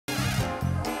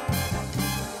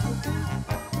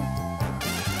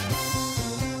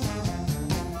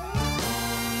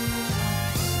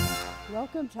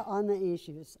Welcome to On the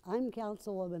Issues. I'm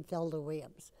Councilwoman Thelda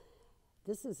Williams.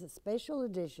 This is a special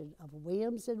edition of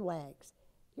Williams and Wags.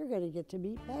 You're going to get to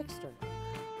meet Baxter.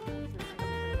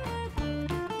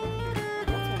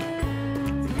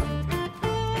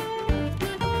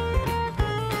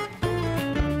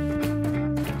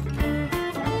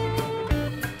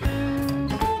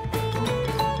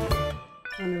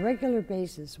 On a regular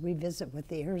basis, we visit with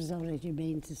the Arizona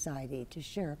Humane Society to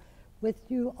share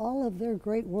with you all of their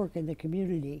great work in the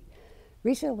community.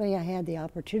 Recently, I had the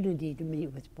opportunity to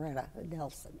meet with Bretta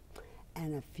Nelson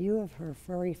and a few of her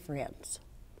furry friends.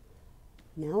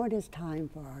 Now it is time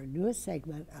for our newest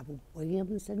segment of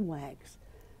Williams and Wags.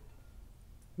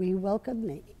 We welcome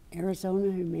the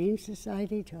Arizona Humane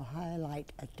Society to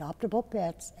highlight adoptable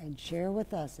pets and share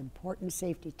with us important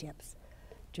safety tips.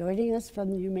 Joining us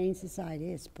from the Humane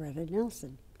Society is Bretta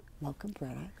Nelson. Welcome,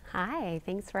 Bretta. Hi,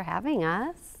 thanks for having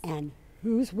us. And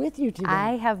who's with you today?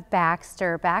 I have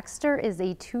Baxter. Baxter is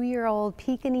a 2-year-old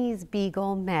Pekingese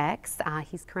Beagle mix.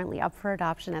 He's currently up for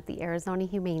adoption at the Arizona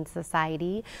Humane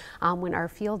Society when our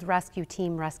field rescue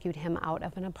team rescued him out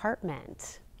of an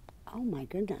apartment. Oh my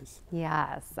goodness.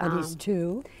 Yes. But he's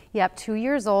 2? Yep, 2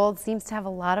 years old, seems to have a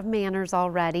lot of manners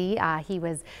already. He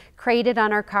was crated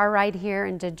on our car ride here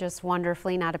and did just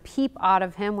wonderfully. Not a peep out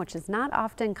of him, which is not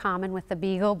often common with the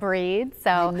Beagle breed.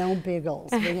 So no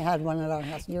Beagles. We had one at our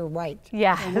house. You're right.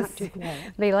 Yes. They're not too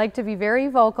quiet. They like to be very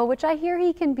vocal, which I hear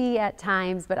he can be at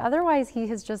times, but otherwise he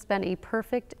has just been a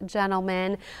perfect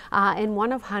gentleman and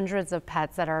one of hundreds of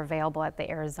pets that are available at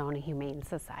the Arizona Humane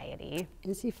Society.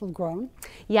 Is he full grown?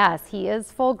 Yes, he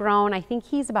is full grown. I think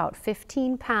he's about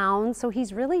 15 pounds, so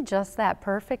he's really just that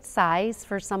perfect size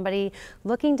for somebody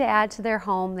looking to add to their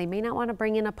home. They may not want to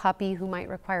bring in a puppy who might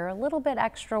require a little bit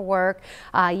extra work,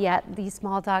 yet these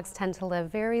small dogs tend to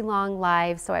live very long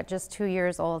lives, so at just 2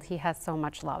 years old, he has so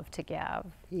much love to give.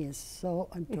 He is so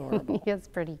adorable. He is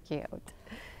pretty cute.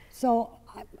 So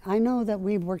I know that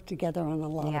we've worked together on a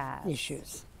lot of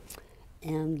issues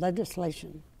and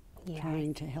legislation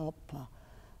trying to help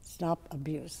stop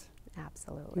abuse.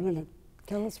 Absolutely. You want to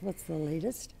tell us what's the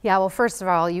latest? Yeah, well, first of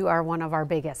all, you are one of our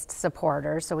biggest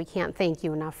supporters, so we can't thank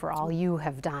you enough for all you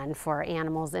have done for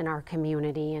animals in our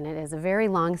community, and it is a very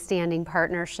long-standing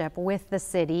partnership with the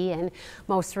city, and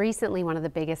most recently, one of the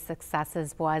biggest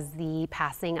successes was the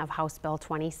passing of House Bill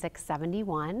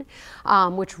 2671,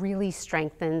 which really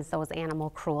strengthens those animal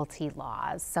cruelty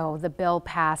laws. So the bill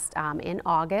passed in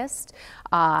August,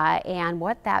 and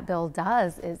what that bill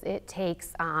does is it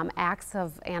takes acts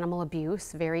of animal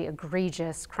abuse, very egregious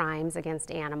crimes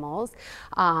against animals,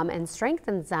 and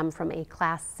strengthens them from a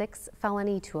Class 6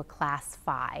 felony to a Class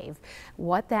 5.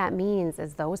 What that means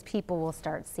is those people will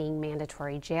start seeing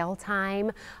mandatory jail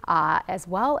time as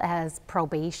well as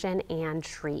probation and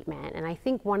treatment. And I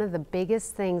think one of the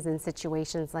biggest things in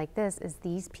situations like this is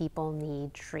these people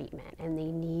need treatment and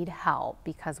they need help,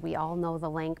 because we all know the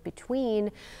link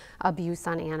between abuse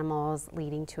on animals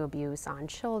leading to abuse on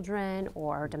children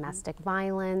or domestic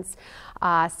violence.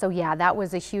 So yeah, that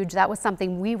was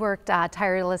something we worked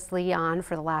tirelessly on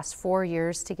for the last 4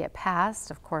 years to get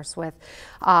passed, of course, with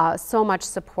so much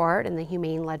support in the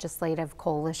Humane Legislative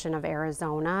Coalition of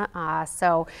Arizona.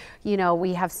 So, you know,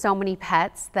 we have so many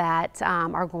pets that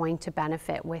are going to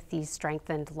benefit with these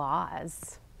strengthened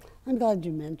laws. I'm glad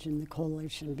you mentioned the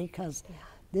coalition, because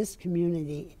this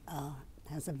community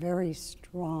has a very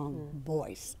strong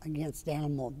voice against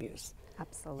animal abuse.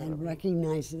 Absolutely. And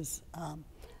recognizes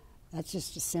that's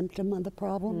just a symptom of the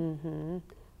problem.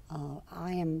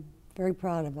 I am very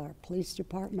proud of our police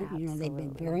department. Absolutely. You know, they've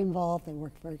been very involved. They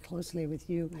work very closely with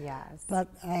you. Yes. But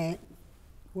I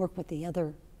work with the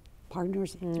other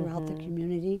partners throughout the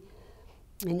community.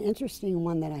 An interesting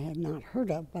one that I had not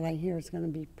heard of, but I hear is going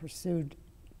to be pursued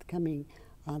coming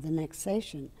the next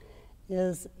session,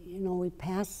 is, you know,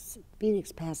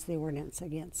 Phoenix passed the ordinance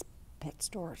against pet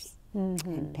stores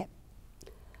and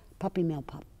puppy mill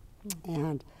pup.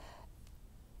 And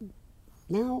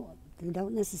now they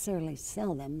don't necessarily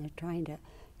sell them. They're trying to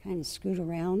kind of scoot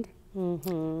around.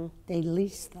 They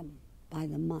lease them by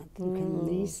the month. You can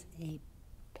lease a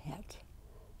pet.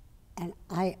 And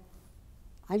I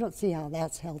don't see how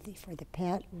that's healthy for the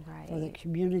pet, for the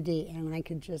community, and I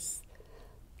could just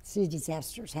see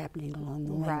disasters happening along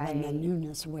the way when the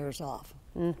newness wears off.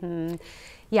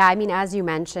 Yeah, I mean, as you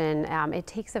mentioned, it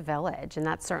takes a village, and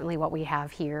that's certainly what we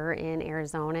have here in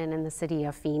Arizona and in the city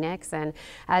of Phoenix. And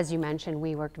as you mentioned,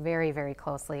 we worked very, very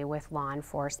closely with law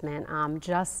enforcement.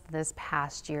 Just this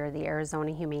past year, the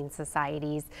Arizona Humane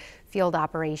Society's field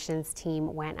operations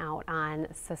team went out on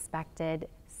suspected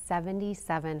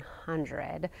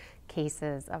 7,700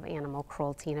 cases of animal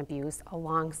cruelty and abuse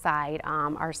alongside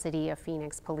our City of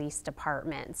Phoenix Police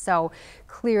Department. So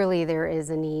clearly there is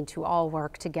a need to all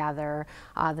work together.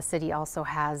 The city also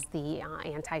has the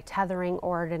anti-tethering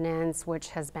ordinance, which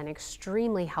has been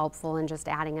extremely helpful in just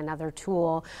adding another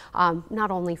tool, not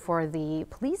only for the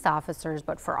police officers,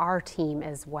 but for our team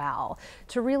as well,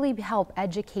 to really help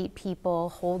educate people,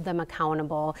 hold them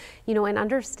accountable, you know, and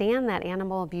understand that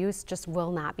animal abuse just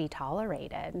will not be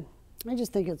tolerated. I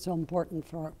just think it's so important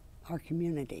for our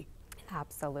community.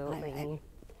 Absolutely.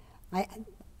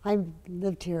 I've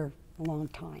lived here a long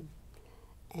time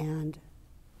and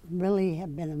really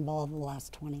have been involved the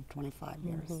last 20, 25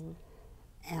 years.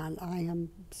 And I am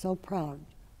so proud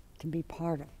to be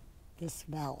part of this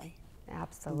valley.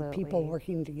 Absolutely. And people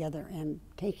working together and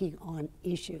taking on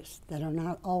issues that are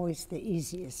not always the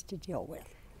easiest to deal with.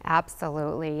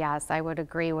 Absolutely, yes, I would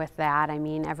agree with that. I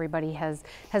mean, everybody has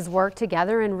worked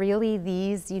together, and really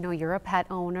these, you know, you're a pet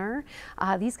owner.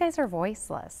 These guys are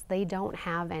voiceless. They don't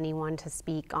have anyone to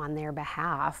speak on their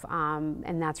behalf,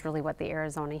 and that's really what the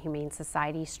Arizona Humane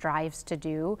Society strives to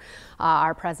do.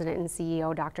 Our president and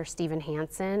CEO, Dr. Stephen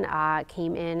Hansen,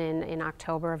 came in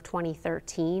October of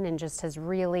 2013 and just has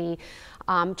really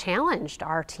challenged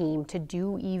our team to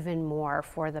do even more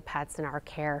for the pets in our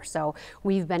care. So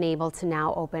we've been able to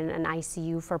now open an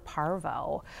ICU for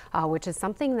parvo, which is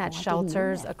something that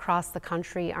shelters across the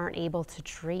country aren't able to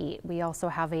treat. We also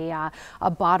have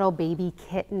a bottle baby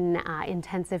kitten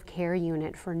intensive care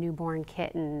unit for newborn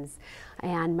kittens,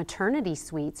 and maternity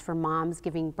suites for moms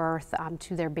giving birth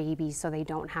to their babies so they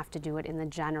don't have to do it in the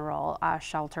general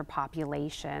shelter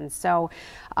population. So,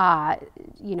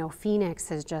 you know, Phoenix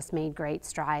has just made great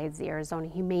strides. The Arizona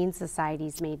Humane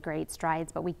Society's made great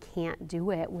strides, but we can't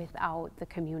do it without the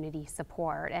community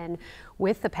support. And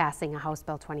with the passing of House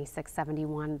Bill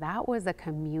 2671, that was a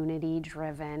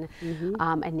community-driven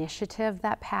initiative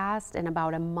that passed, and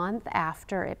about a month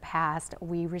after it passed,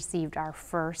 we received our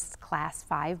first Class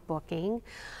 5 booking.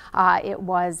 It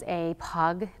was a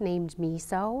pug named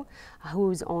Miso,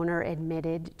 whose owner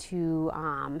admitted to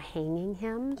hanging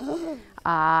him,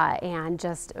 and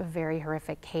just a very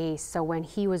horrific case. So when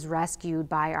he was rescued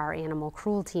by our animal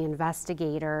cruelty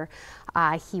investigator,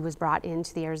 he was brought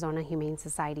into the Arizona Humane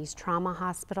Society's trauma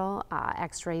hospital.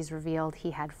 X-rays revealed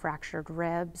he had fractured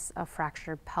ribs, a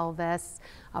fractured pelvis,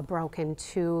 a broken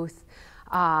tooth.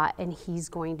 And he's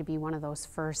going to be one of those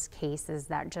first cases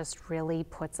that just really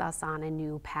puts us on a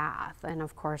new path. And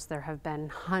of course, there have been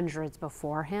hundreds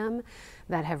before him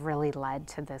that have really led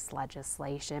to this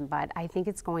legislation. But I think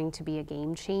it's going to be a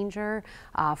game changer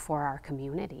for our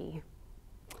community.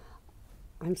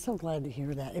 I'm so glad to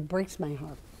hear that. It breaks my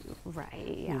heart.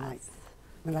 Right, yes.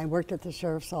 When I worked at the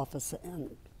sheriff's office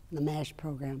in the MASH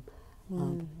program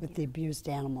with the abused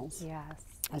animals, yes,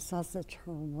 I saw such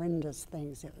horrendous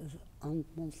things. It was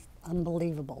almost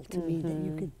unbelievable to me that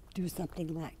you could do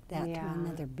something like that to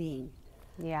another being.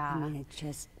 Yeah. I mean, it's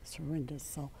just horrendous.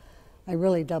 So I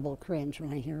really double cringe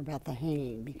when I hear about the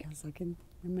hanging, because I can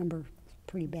remember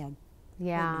pretty bad.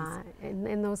 Yeah,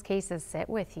 and those cases sit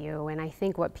with you, and I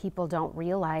think what people don't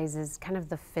realize is kind of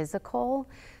the physical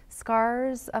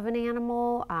scars of an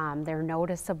animal. They're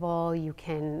noticeable, you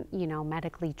can, you know,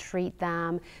 medically treat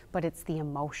them, but it's the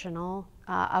emotional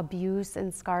abuse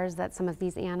and scars that some of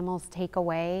these animals take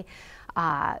away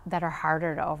that are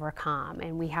harder to overcome.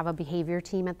 And we have a behavior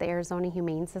team at the Arizona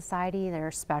Humane Society. There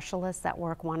are specialists that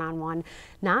work one-on-one,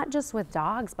 not just with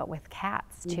dogs, but with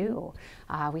cats too.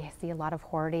 We see a lot of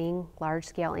hoarding,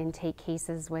 large-scale intake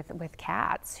cases with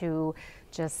cats who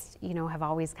just, you know, have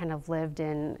always kind of lived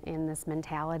in this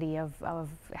mentality of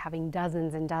having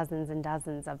dozens and dozens and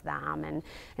dozens of them.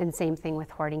 And same thing with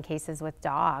hoarding cases with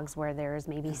dogs, where there's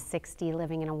maybe 60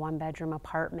 living in a one-bedroom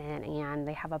apartment, and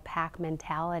they have a pack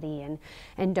mentality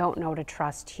and don't know to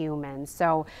trust humans.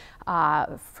 So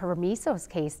for Miso's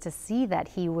case, to see that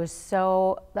he was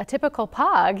so a typical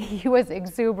pug, he was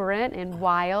exuberant and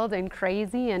wild and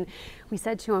crazy, and we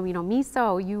said to him, you know,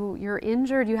 Miso, you're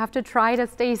injured, you have to try to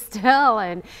stay still.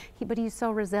 But he's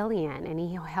so resilient, and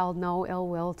he held no ill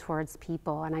will towards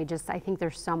people. And I think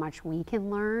there's so much we can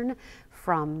learn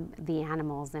from the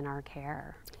animals in our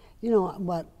care. You know,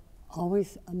 what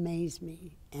always amazed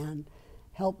me and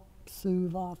helped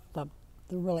soothe off the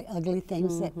really ugly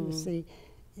things that you see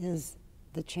is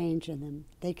the change in them.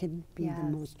 They can be the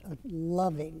most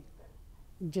loving,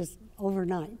 just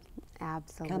overnight.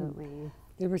 Absolutely.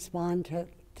 They respond to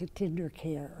tender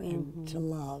care and to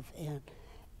love, and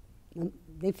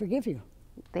they forgive you.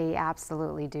 They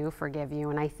absolutely do forgive you.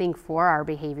 And I think for our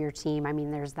behavior team, I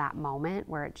mean, there's that moment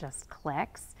where it just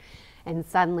clicks. and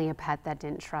suddenly a pet that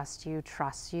didn't trust you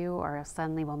trusts you, or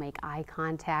suddenly will make eye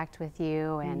contact with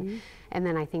you. And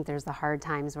then I think there's the hard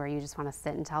times where you just want to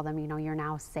sit and tell them, you know, you're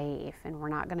now safe and we're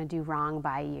not going to do wrong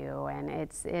by you. And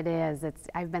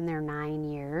I've been there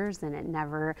 9 years, and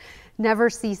it never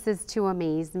ceases to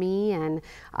amaze me. And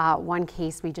one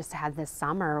case we just had this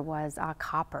summer was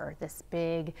Copper, this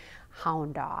big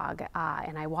hound dog,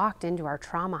 and I walked into our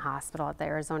trauma hospital at the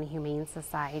Arizona Humane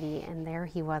Society, and there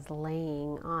he was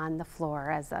laying on the floor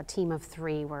as a team of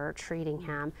 3 were treating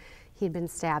him. He'd been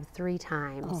stabbed 3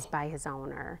 times by his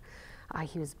owner.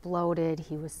 He was bloated,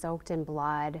 he was soaked in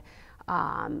blood,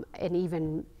 and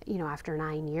even, you know, after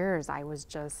 9 years, I was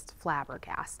just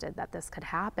flabbergasted that this could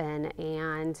happen.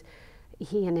 And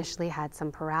he initially had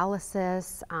some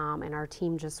paralysis, and our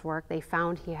team just worked. They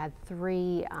found he had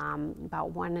 3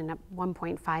 about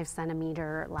 1.5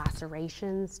 centimeter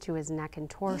lacerations to his neck and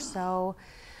torso.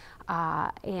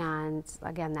 And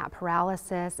again, that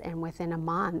paralysis, and within a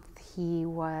month he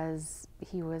was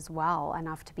well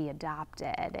enough to be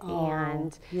adopted.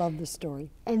 And love the story.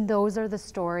 And those are the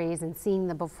stories, and seeing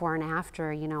the before and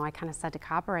after, you know, I kind of said to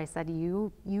Copper, I said,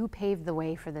 you paved the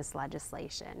way for this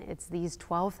legislation. It's these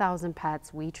 12,000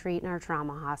 pets we treat in our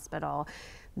trauma hospital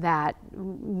that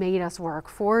made us work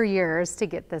 4 years to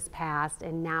get this passed,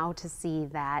 and now to see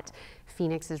that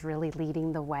Phoenix is really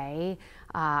leading the way,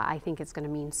 I think it's going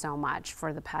to mean so much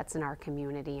for the pets in our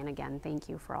community. And again, thank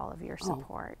you for all of your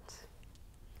support.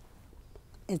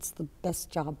 It's the best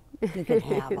job you could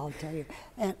have, I'll tell you,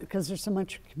 because there's so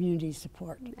much community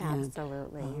support.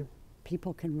 Absolutely. And,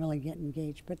 people can really get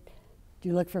engaged. But do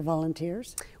you look for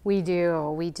volunteers? We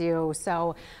do.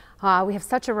 So we have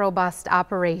such a robust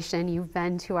operation. You've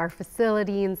been to our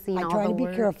facility and seen all the work. I try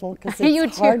to be careful because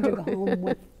it's hard to go home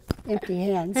with empty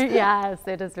hands. Yes,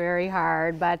 it is very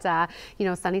hard. But, you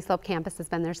know, Sunny Slope campus has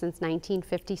been there since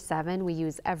 1957. We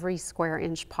use every square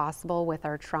inch possible with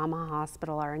our trauma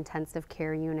hospital, our intensive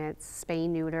care units,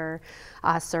 spay-neuter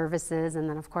services. And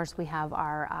then, of course, we have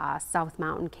our South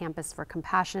Mountain campus for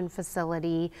compassion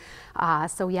facility.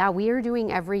 So, yeah, we are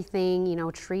doing everything, you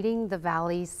know, treating the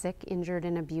Valley's sick, injured,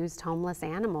 and abused homeless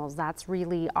animals. That's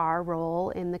really our role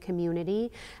in the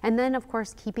community. And then, of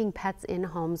course, keeping pets in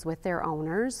homes with their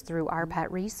owners through our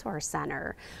Pet Resource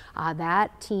Center.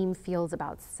 That team fields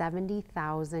about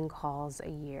 70,000 calls a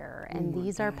year. And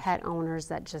these are pet owners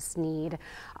that just need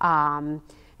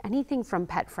anything from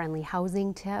pet-friendly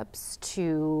housing tips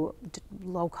to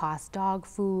low-cost dog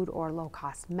food or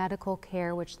low-cost medical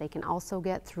care, which they can also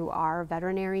get through our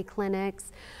veterinary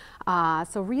clinics.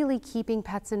 So really keeping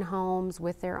pets in homes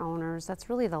with their owners,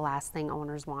 that's really the last thing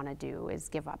owners want to do, is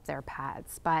give up their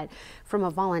pets. But from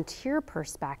a volunteer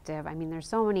perspective, I mean, there's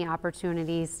so many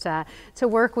opportunities to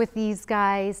work with these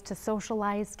guys, to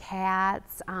socialize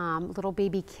cats, little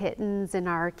baby kittens in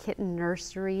our kitten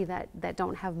nursery that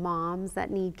don't have moms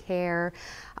that need care.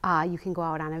 You can go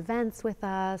out on events with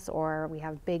us, or we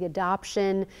have big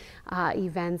adoption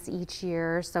events each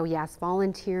year. So yes,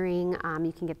 volunteering,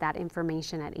 you can get that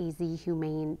information at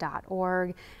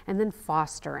azhumane.org. And then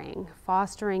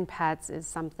fostering pets is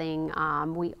something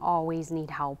we always need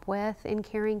help with in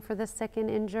caring for the sick and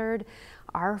injured.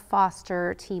 Our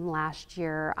foster team last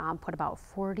year put about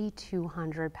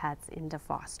 4,200 pets into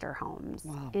foster homes.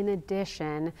 Wow. In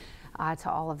addition to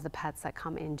all of the pets that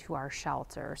come into our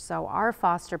shelter. So our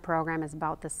foster program is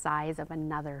about the size of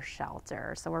another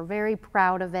shelter. So we're very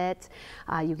proud of it.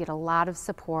 You get a lot of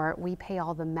support. We pay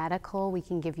all the medical. We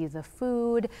can give you the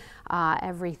food,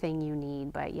 everything you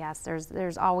need. But yes,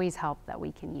 there's always help that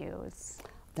we can use.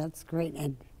 That's great.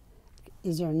 And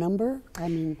is there a number? I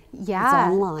mean, yeah. It's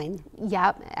online.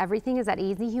 Yep, everything is at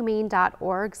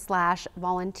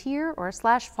azhumane.org/volunteer or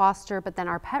 /foster, but then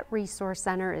our Pet Resource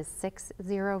Center is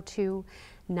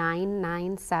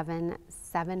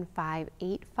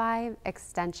 602-997-7585,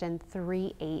 extension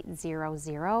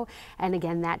 3800. And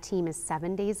again, that team is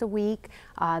 7 days a week.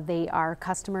 They are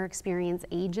customer experience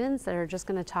agents that are just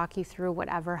going to talk you through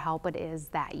whatever help it is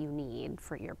that you need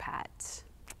for your pet.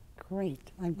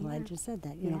 Great. I'm glad you said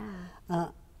that. You know,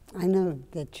 I know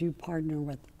that you partner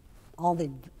with all the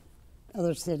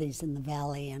other cities in the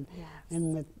Valley and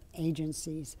with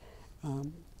agencies.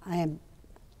 I am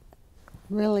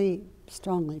really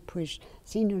strongly push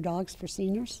senior dogs for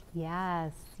seniors?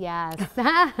 Yes, yes.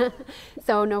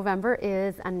 So November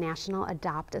is a National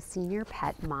Adopt a Senior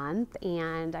Pet Month,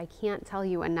 and I can't tell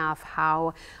you enough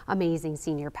how amazing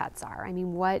senior pets are. I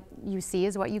mean, what you see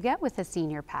is what you get with a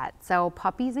senior pet. So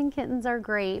puppies and kittens are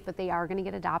great, but they are going to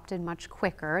get adopted much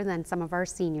quicker than some of our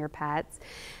senior pets.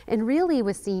 And really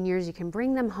with seniors, you can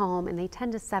bring them home and they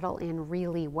tend to settle in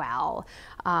really well.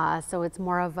 So it's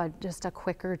more of just a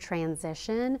quicker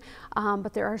transition.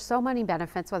 But there are so many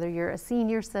benefits, whether you're a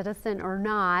senior citizen or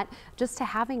not, just to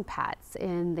having pets.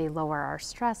 And they lower our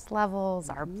stress levels,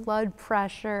 our blood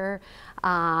pressure,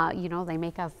 you know, they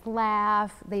make us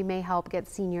laugh, they may help get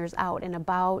seniors out and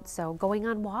about. So going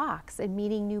on walks and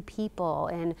meeting new people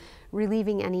and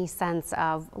relieving any sense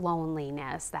of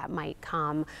loneliness that might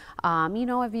come, you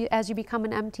know, as you become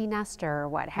an empty nester or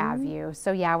what have you.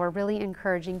 So yeah, we're really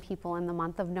encouraging people in the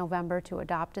month of November to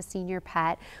adopt a senior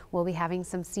pet. We'll be having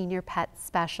some senior pet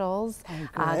specials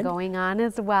going on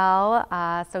as well.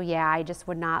 So yeah, I just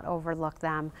would not overlook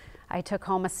them. I took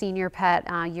home a senior pet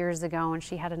years ago, and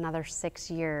she had another 6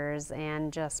 years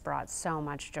and just brought so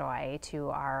much joy to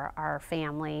our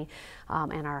family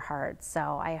and our hearts.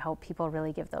 So I hope people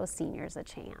really give those seniors a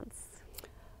chance.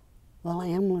 Well, I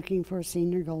am looking for a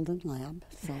senior golden lab,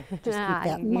 so just keep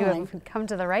that in mind. You have come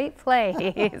to the right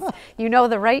place. You know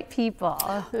the right people.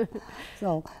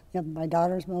 So yeah, my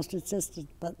daughter's most insistent,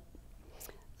 but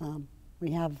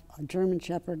we have a German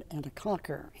Shepherd and a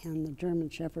Cocker, and the German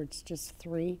Shepherd's just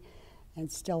 3 and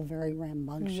still very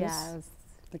rambunctious. Yes.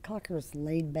 The Cocker's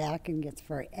laid back and gets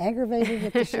very aggravated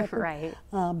at the Shepherd. Right.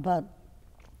 But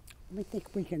we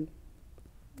think we can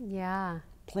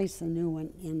place a new one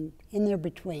in there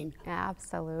between.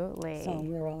 Absolutely. So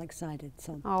we're all excited.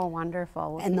 So. Oh,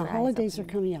 wonderful. And the holidays are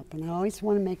coming up, and I always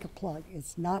want to make a plug.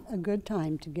 It's not a good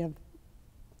time to give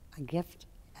a gift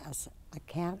as a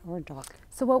cat or a dog.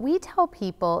 So what we tell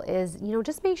people is, you know,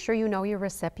 just make sure you know your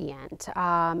recipient.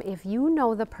 If you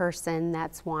know the person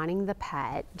that's wanting the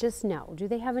pet, just know, do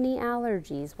they have any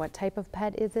allergies? What type of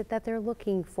pet is it that they're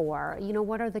looking for? You know,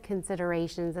 what are the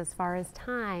considerations as far as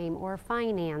time or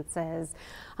finances?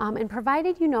 And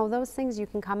provided you know those things, you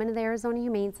can come into the Arizona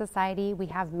Humane Society. We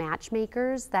have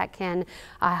matchmakers that can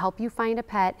help you find a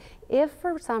pet. If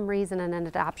for some reason an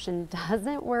adoption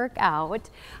doesn't work out,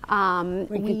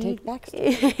 we can take Baxter.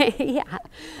 Yeah.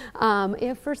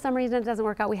 If for some reason it doesn't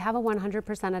work out, we have a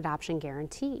 100% adoption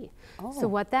guarantee. Oh. So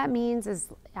what that means is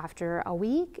after a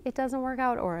week it doesn't work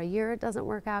out or a year it doesn't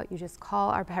work out, you just call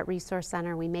our Pet Resource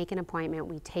Center, we make an appointment,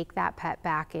 we take that pet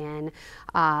back in,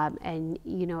 and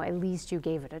you know, at least you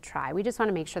gave it a try. We just want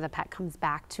to make sure the pet comes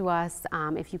back to us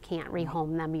if you can't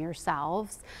rehome them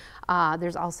yourselves.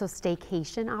 There's also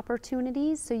staycation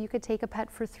opportunities, so you could take a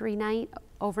pet for 3-night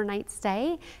overnight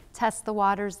stay, test the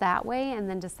waters that way, and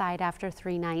then decide after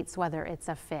 3 nights whether it's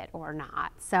a fit or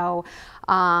not. So,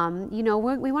 you know,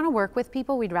 we want to work with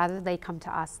people. We'd rather they come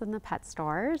to us than the pet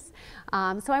stores.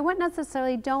 So I wouldn't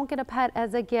necessarily don't get a pet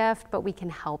as a gift, but we can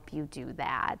help you do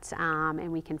that,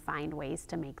 and we can find ways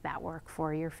to make that work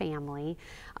for your family.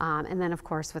 And then, of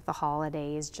course, with the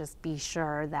holidays, just be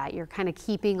sure that you're kind of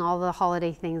keeping all the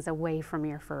holiday things away from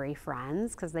your furry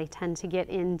friends, because they tend to get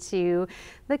into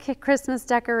the Christmas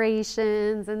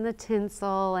decorations and the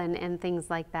tinsel and things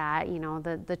like that, you know,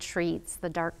 the treats, the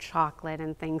dark chocolate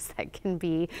and things that can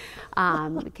be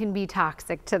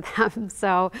toxic to them.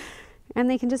 So, and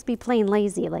they can just be plain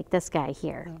lazy like this guy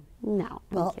here. No.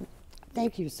 Well,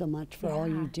 thank you so much for all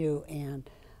you do, and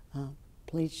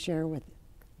please share with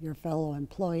your fellow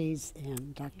employees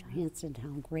and Dr. Hanson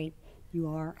how great you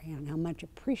are and how much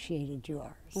appreciated you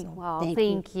are. So well,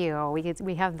 thank you.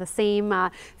 We have the same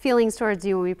feelings towards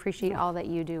you, and we appreciate all that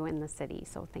you do in the city,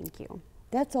 so thank you.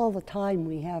 That's all the time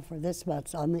we have for this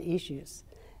month on the issues.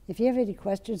 If you have any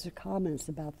questions or comments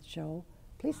about the show,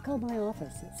 please call my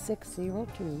office at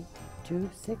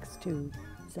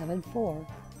 602-262-7444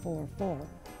 or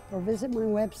visit my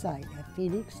website at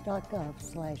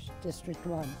phoenix.gov/District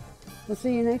 1. We'll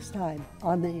see you next time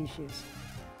on the issues.